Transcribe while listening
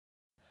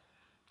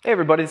Hey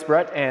everybody, it's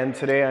Brett, and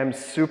today I'm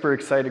super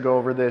excited to go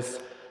over this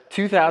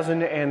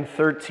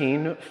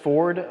 2013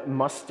 Ford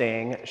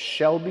Mustang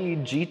Shelby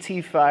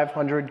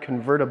Gt500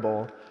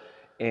 Convertible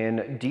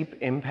in Deep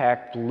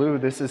Impact Blue.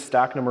 This is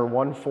stock number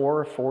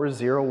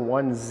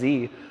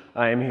 14401Z.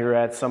 I am here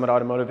at Summit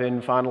Automotive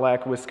in Fond du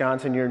Lac,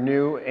 Wisconsin, your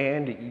new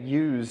and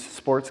used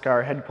sports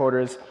car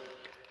headquarters.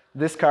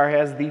 This car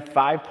has the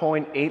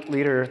 5.8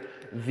 liter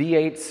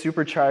V8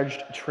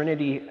 supercharged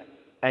Trinity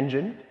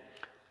engine.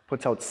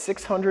 Puts out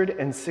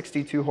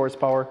 662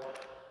 horsepower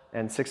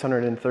and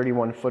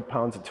 631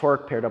 foot-pounds of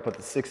torque paired up with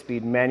a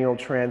 6-speed manual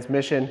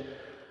transmission.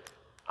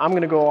 I'm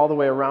going to go all the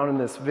way around in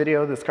this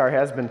video. This car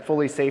has been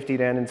fully safetied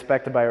and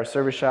inspected by our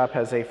service shop,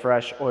 has a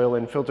fresh oil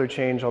and filter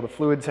change. All the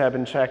fluids have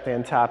been checked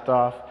and topped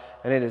off,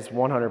 and it is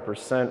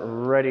 100%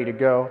 ready to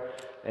go.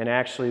 And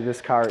actually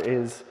this car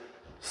is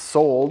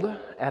sold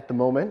at the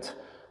moment,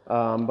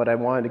 but I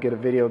wanted to get a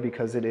video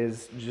because it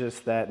is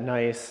just that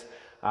nice.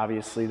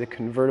 Obviously the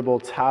convertible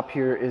top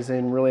here is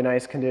in really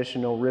nice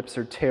condition, no rips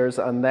or tears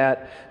on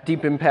that.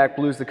 Deep Impact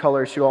Blue is the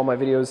color. I shoot all my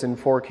videos in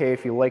 4K.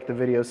 If you like the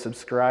video,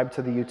 subscribe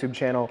to the YouTube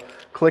channel,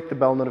 click the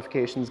bell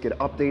notifications, get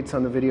updates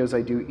on the videos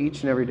I do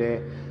each and every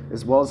day,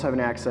 as well as having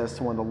access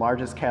to one of the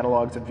largest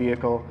catalogs of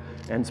vehicle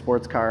and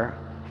sports car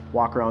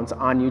walkarounds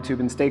on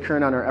YouTube, and stay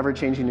current on our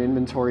ever-changing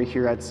inventory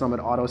here at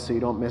Summit Auto so you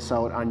don't miss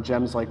out on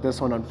gems like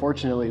this one.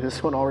 Unfortunately,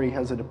 this one already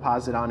has a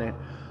deposit on it,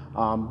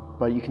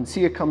 but you can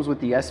see it comes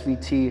with the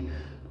SVT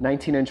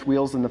 19-inch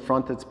wheels in the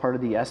front. That's part of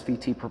the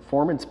SVT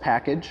performance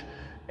package,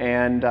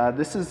 and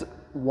this is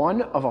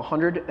one of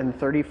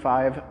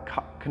 135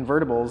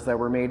 convertibles that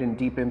were made in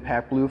Deep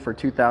Impact Blue for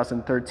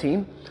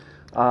 2013,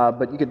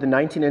 but you get the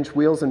 19-inch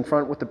wheels in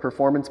front with the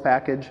performance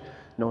package.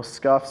 No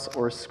scuffs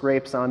or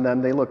scrapes on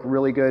them. They look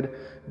really good.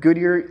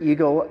 Goodyear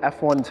Eagle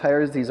F1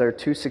 tires. These are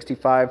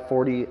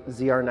 265/40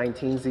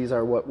 ZR19s. These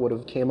are what would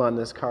have came on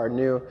this car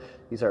new.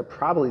 These are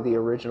probably the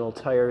original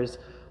tires.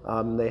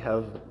 They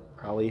have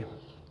probably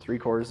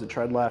 3/4 of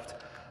tread left.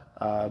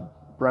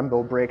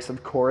 Brembo brakes,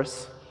 of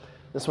course.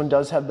 This one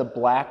does have the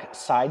black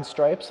side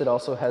stripes. It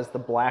also has the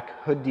black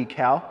hood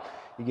decal.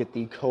 You get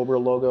the Cobra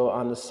logo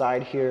on the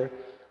side here.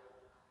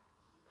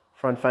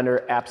 Front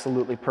fender,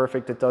 absolutely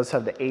perfect. It does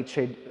have the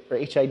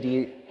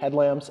HID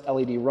headlamps,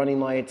 LED running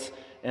lights,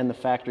 and the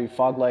factory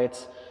fog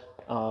lights.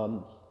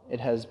 It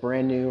has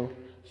brand new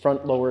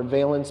front lower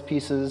valence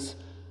pieces.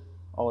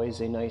 Always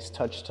a nice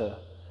touch to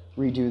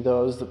redo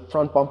those. The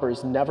front bumper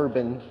has never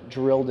been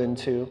drilled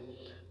into,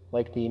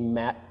 like the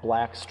matte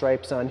black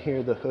stripes on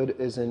here. The hood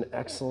is in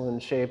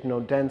excellent shape, no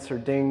dents or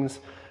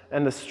dings,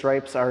 and the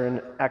stripes are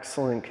in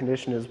excellent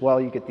condition as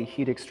well. You get the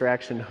heat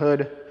extraction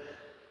hood,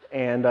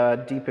 and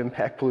Deep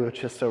Impact Blue,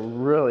 just a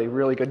really,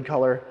 really good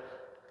color.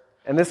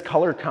 And this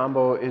color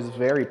combo is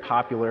very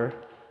popular,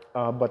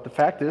 but the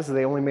fact is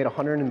they only made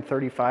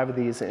 135 of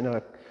these in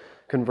a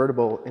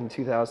convertible in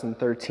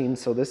 2013,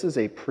 so this is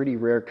a pretty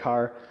rare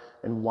car,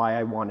 and why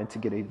I wanted to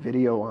get a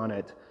video on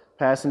it.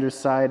 Passenger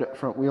side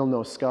front wheel,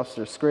 no scuffs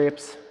or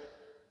scrapes.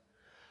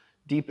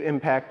 Deep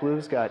Impact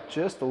Blue's got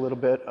just a little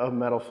bit of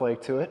metal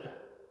flake to it.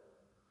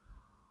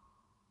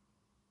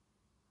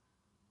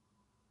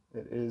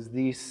 It is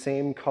the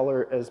same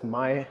color as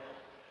my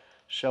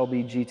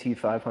Shelby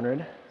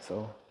Gt500,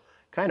 so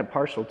kind of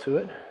partial to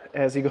it.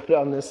 As you go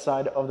down this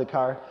side of the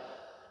car,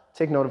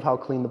 take note of how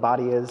clean the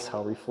body is,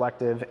 how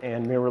reflective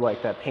and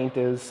mirror-like that paint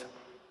is.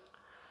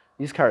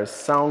 These cars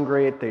sound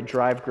great, they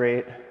drive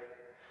great.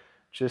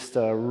 Just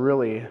a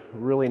really,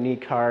 really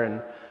neat car,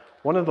 and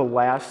one of the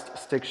last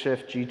stick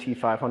shift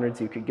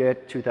Gt500s you could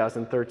get.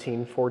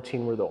 2013,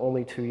 14 were the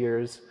only 2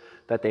 years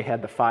that they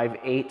had the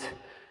 5.8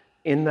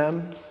 in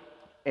them.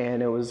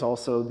 And it was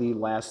also the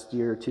last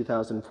year,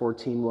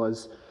 2014,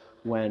 was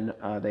when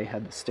they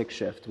had the stick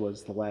shift,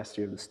 was the last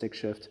year of the stick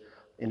shift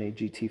in a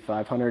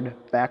Gt500.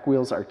 Back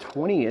wheels are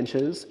 20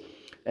 inches,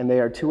 and they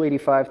are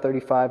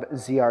 285/35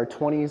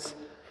 ZR20s,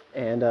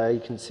 and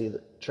you can see the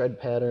tread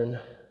pattern,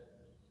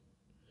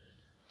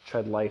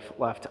 tread life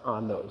left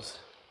on those.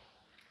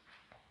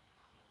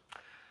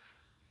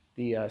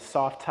 The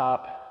soft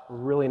top,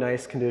 really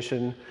nice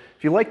condition.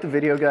 If you like the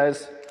video,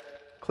 guys,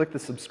 click the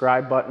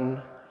subscribe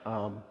button.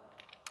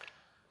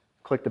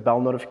 Click the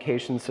bell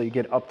notification so you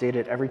get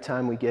updated every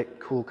time we get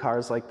cool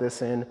cars like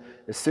this in.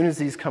 As soon as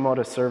these come out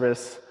of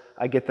service,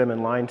 I get them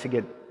in line to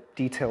get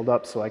detailed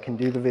up so I can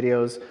do the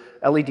videos.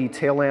 LED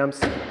tail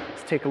lamps.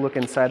 Let's take a look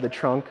inside the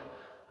trunk.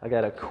 I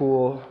got a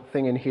cool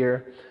thing in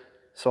here.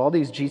 So all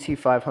these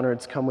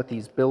Gt500s come with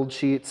these build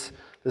sheets.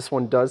 This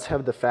one does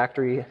have the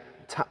factory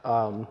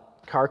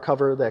car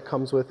cover that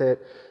comes with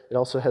it. It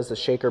also has the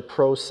Shaker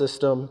Pro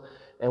system.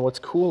 And what's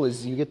cool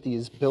is you get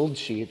these build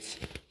sheets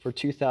for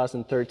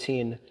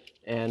 2013.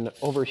 And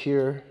over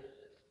here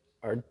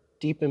are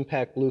Deep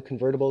Impact Blue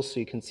convertibles, so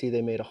you can see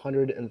they made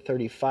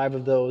 135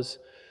 of those.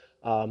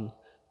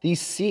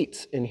 These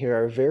seats in here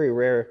are very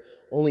rare,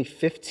 only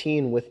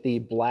 15 with the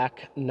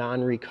black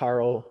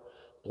non-Recaro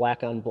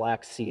black on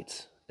black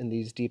seats in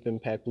these Deep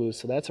Impact Blues,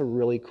 so that's a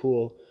really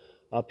cool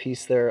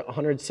piece there.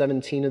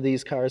 117 of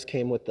these cars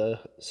came with the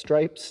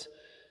stripes,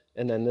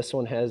 And then this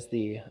one has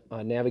the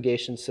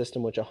navigation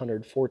system, which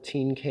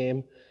 114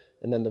 came.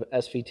 And then the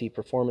SVT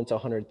Performance,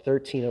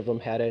 113 of them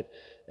had it.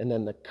 And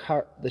then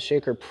the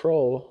Shaker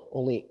Pro,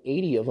 only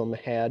 80 of them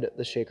had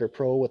the Shaker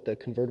Pro with the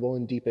convertible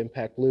in deep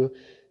impact blue,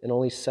 and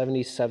only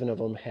 77 of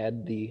them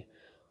had the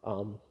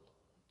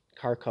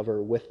car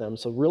cover with them.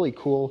 So really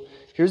cool.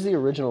 Here's the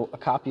original, a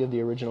copy of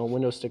the original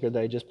window sticker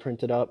that I just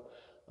printed up.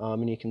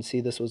 And you can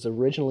see this was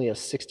originally a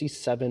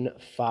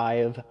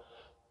 $67,500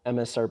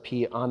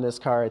 MSRP on this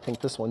car. I think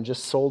this one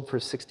just sold for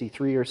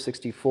 $63 or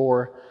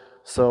 $64.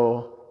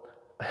 So,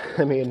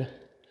 I mean,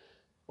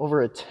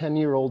 over a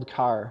 10-year-old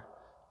car,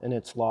 and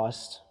it's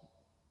lost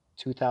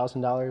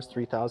 $2,000,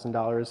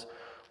 $3,000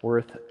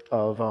 worth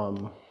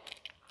of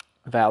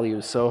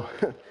value. So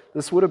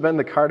this would have been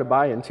the car to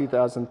buy in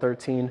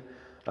 2013.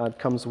 It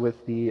comes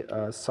with the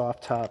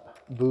soft top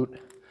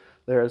boot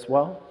there as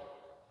well.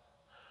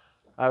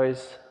 I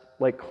always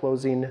like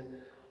closing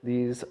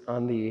these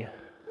on the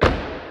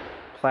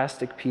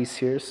plastic piece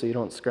here so you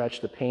don't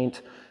scratch the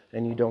paint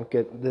and you don't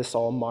get this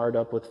all marred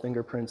up with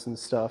fingerprints and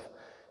stuff.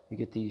 You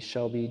get the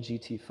Shelby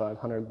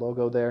Gt500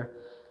 logo there.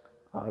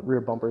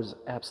 Rear bumper is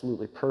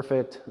absolutely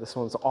perfect. This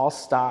one's all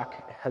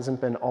stock,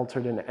 hasn't been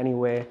altered in any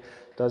way.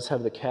 It does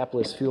have the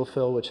capless fuel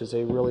fill, which is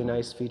a really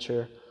nice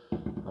feature.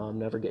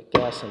 Never get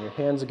gas on your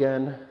hands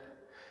again.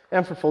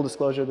 And for full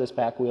disclosure, this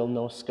back wheel,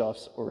 no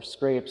scuffs or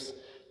scrapes,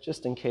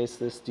 just in case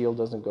this deal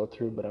doesn't go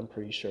through, but I'm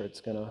pretty sure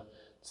it's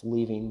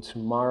leaving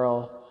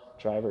tomorrow.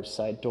 Driver's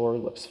side door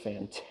looks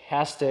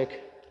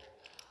fantastic.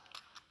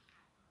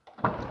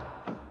 I'm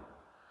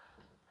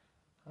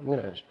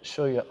gonna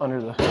show you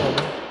under the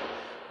hood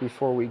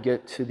before we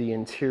get to the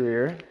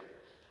interior.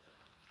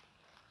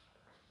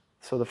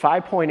 So the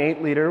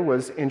 5.8 liter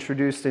was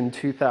introduced in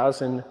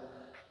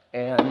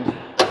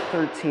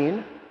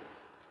 2013.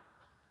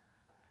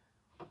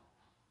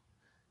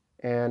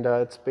 And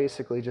it's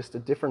basically just a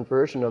different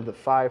version of the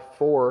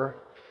 5.4.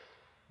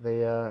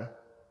 They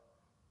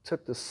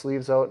took the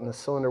sleeves out and the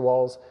cylinder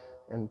walls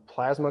and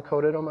plasma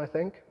coated them, I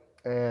think.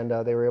 And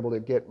they were able to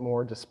get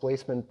more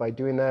displacement by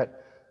doing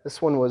that.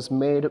 This one was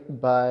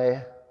made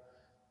by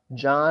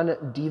John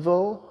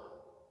Devo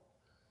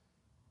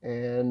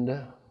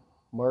and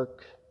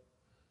Mark,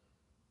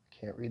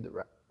 can't read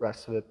the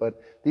rest of it,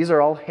 but these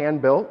are all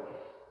hand built.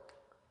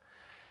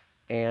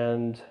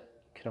 And you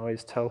can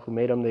always tell who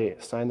made them. They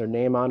signed their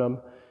name on them.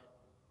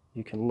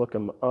 You can look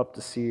them up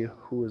to see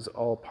who was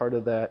all part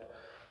of that.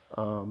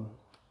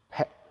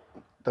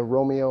 The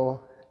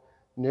Romeo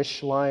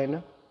Niche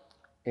line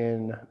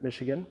in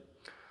Michigan.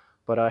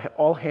 But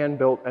all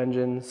hand-built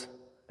engines.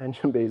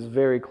 Engine bay is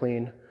very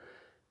clean.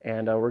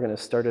 And we're going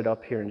to start it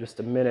up here in just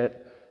a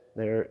minute.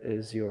 There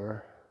is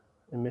your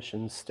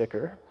emissions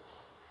sticker.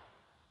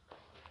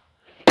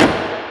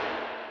 Let's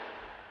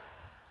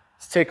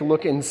take a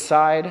look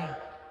inside.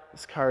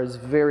 This car is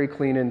very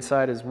clean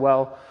inside as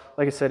well.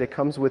 Like I said, it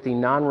comes with the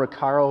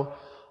non-Recaro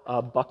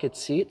bucket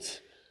seats.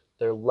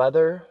 They're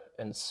leather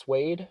and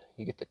suede.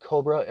 You get the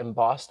Cobra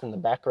embossed in the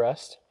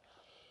backrest,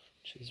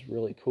 which is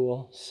really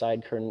cool.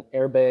 Side curtain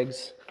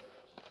airbags.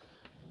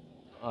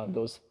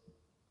 Those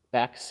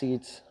back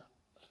seats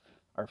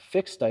are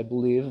fixed, I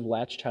believe,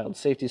 latch child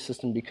safety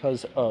system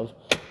because of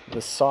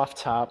the soft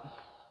top.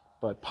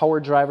 But power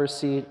driver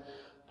seat,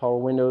 power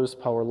windows,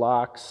 power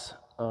locks,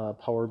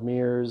 power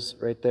mirrors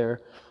right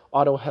there.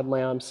 Auto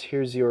headlamps.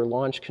 Here's your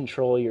launch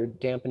control, your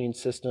dampening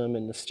system,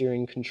 and the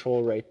steering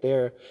control right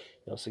there.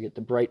 You also get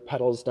the bright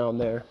pedals down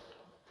there.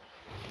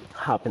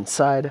 Hop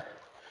inside.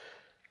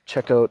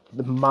 Check out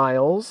the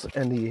miles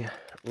and the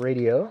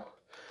radio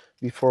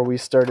before we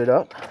start it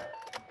up.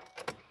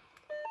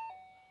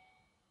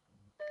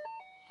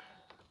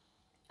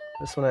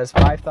 This one has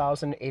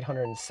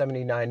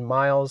 5,879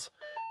 miles.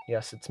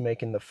 Yes, it's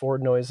making the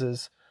Ford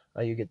noises.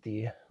 You get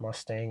the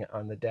Mustang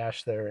on the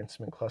dash there,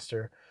 instrument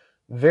cluster.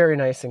 Very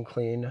nice and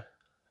clean.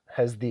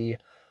 Has the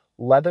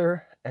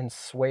leather and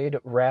suede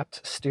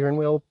wrapped steering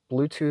wheel,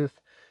 Bluetooth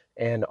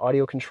and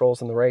audio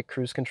controls on the right,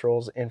 cruise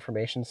controls,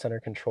 information center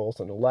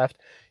controls on the left.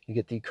 You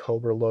get the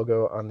Cobra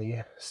logo on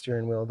the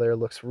steering wheel there.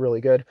 Looks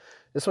really good.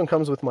 This one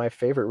comes with my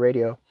favorite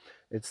radio.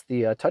 It's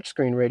the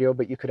touchscreen radio,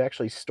 but you could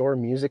actually store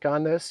music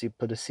on this. You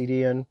put a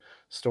CD in,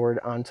 store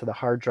it onto the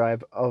hard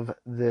drive of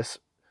this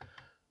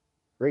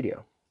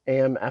radio.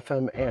 AM,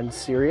 FM, and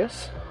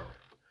Sirius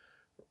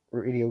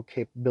radio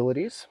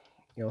capabilities.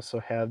 You also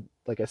have,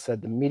 like I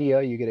said, the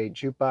media. You get a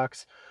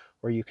jukebox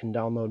where you can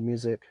download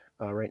music.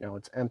 Right now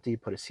it's empty.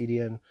 Put a CD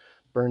in,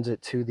 burns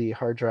it to the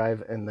hard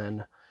drive, and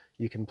then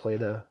you can play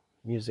the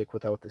music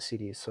without the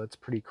CDs. So it's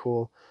pretty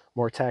cool.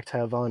 More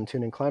tactile volume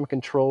tuning, climate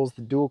controls,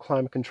 the dual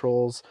climate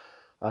controls,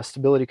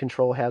 stability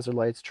control, hazard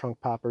lights,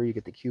 trunk popper. You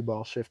get the cue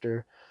ball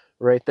shifter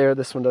right there.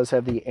 This one does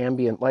have the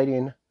ambient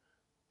lighting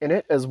in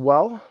it as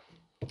well.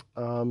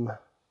 The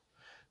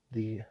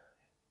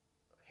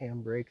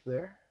handbrake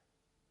there,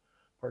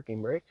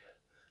 parking brake.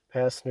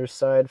 Passenger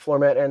side floor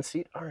mat and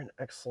seat are in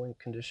excellent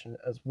condition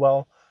as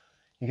well.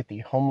 You get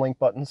the Homelink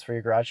buttons for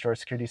your garage door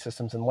security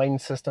systems and lighting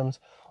systems.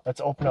 Let's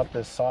open up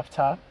this soft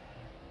top.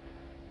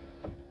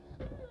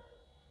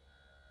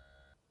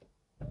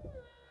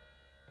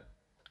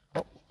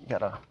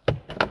 gotta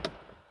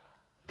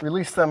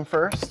release them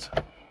first.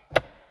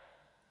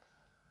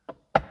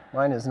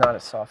 Mine is not a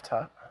soft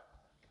top.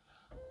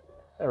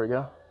 There we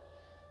go.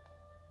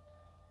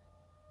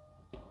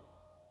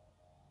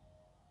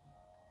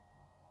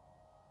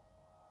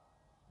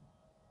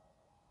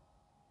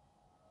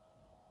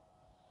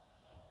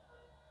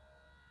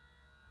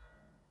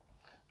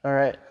 All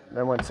right,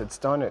 then once it's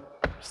done, it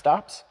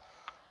stops.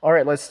 All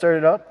right, let's start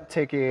it up.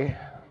 Take a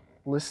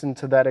listen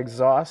to that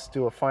exhaust,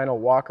 do a final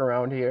walk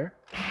around here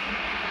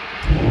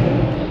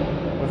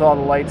with all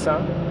the lights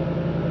on.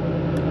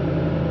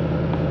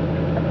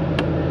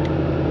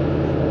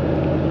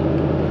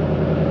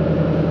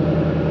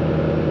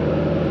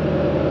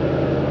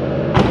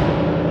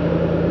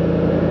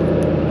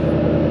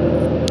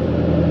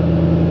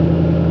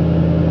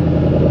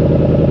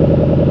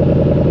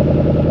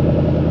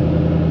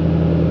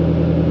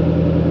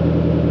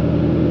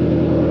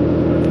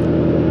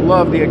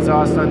 Love the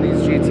exhaust on these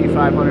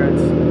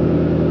GT500s.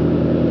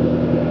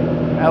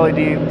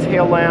 LED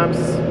tail lamps.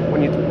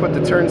 When you put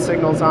the turn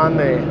signals on,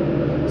 they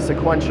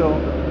sequential.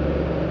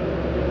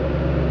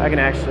 I can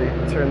actually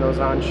turn those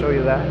on, show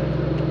you that.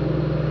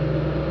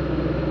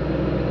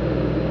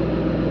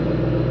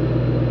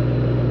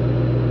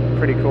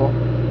 Pretty cool.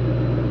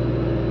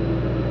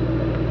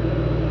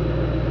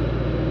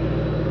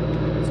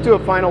 Let's do a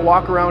final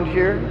walk around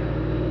here.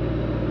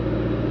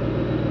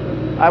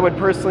 I would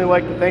personally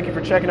like to thank you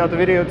for checking out the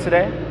video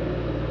today,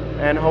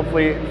 and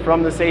hopefully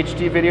from this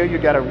HD video you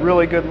got a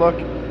really good look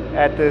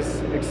at this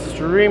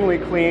extremely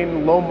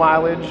clean, low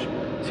mileage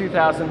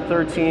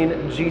 2013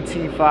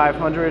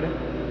 GT500.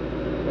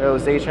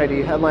 Those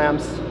HID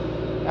headlamps,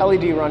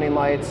 LED running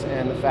lights,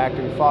 and the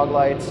factory fog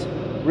lights.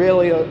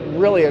 Really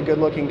a good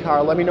looking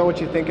car. Let me know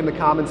what you think in the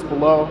comments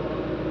below.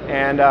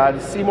 And to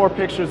see more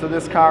pictures of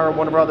this car or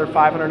one of our other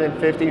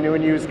 550 new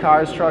and used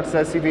cars, trucks,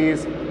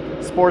 SUVs,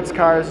 sports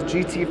cars,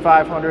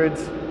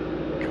 GT500s,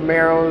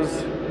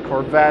 Camaros,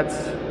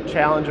 Corvettes,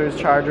 Challengers,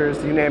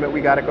 Chargers, you name it, we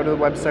got it. Go to the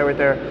website right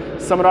there,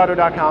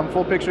 summitauto.com.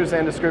 Full pictures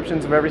and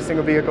descriptions of every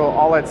single vehicle,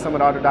 all at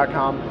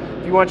summitauto.com.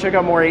 If you want to check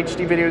out more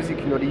HD videos, you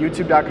can go to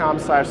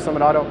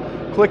youtube.com/summitauto.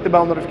 Click the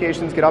bell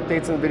notifications, get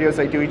updates on the videos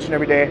I do each and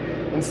every day,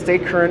 and stay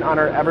current on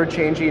our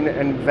ever-changing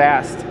and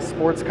vast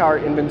sports car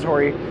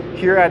inventory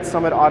here at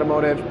Summit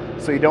Automotive,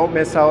 so you don't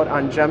miss out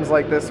on gems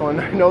like this one.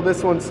 I know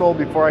this one sold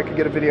before I could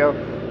get a video,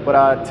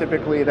 but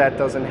typically that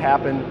doesn't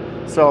happen.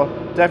 So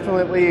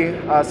definitely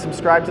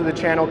subscribe to the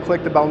channel,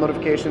 click the bell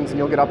notifications, and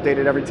you'll get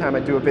updated every time I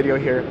do a video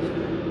here.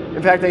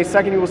 In fact, in a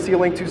second you will see a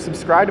link to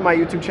subscribe to my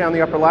YouTube channel in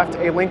the upper left,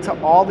 a link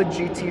to all the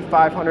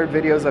GT500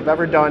 videos I've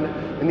ever done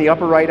in the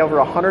upper right, over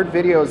 100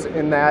 videos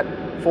in that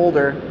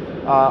folder,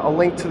 a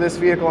link to this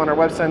vehicle on our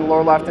website in the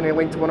lower left, and a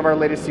link to one of our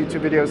latest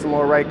YouTube videos in the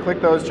lower right.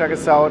 Click those, check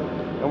us out,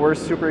 and we're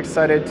super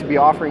excited to be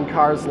offering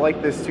cars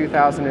like this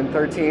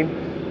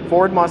 2013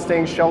 Ford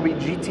Mustang Shelby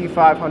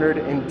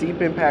Gt500 in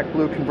deep impact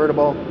blue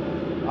convertible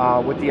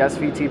with the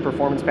SVT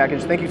performance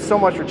package. Thank you so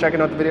much for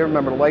checking out the video.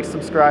 Remember to like,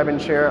 subscribe, and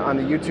share on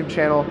the YouTube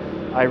channel.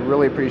 I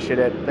really appreciate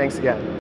it. Thanks again.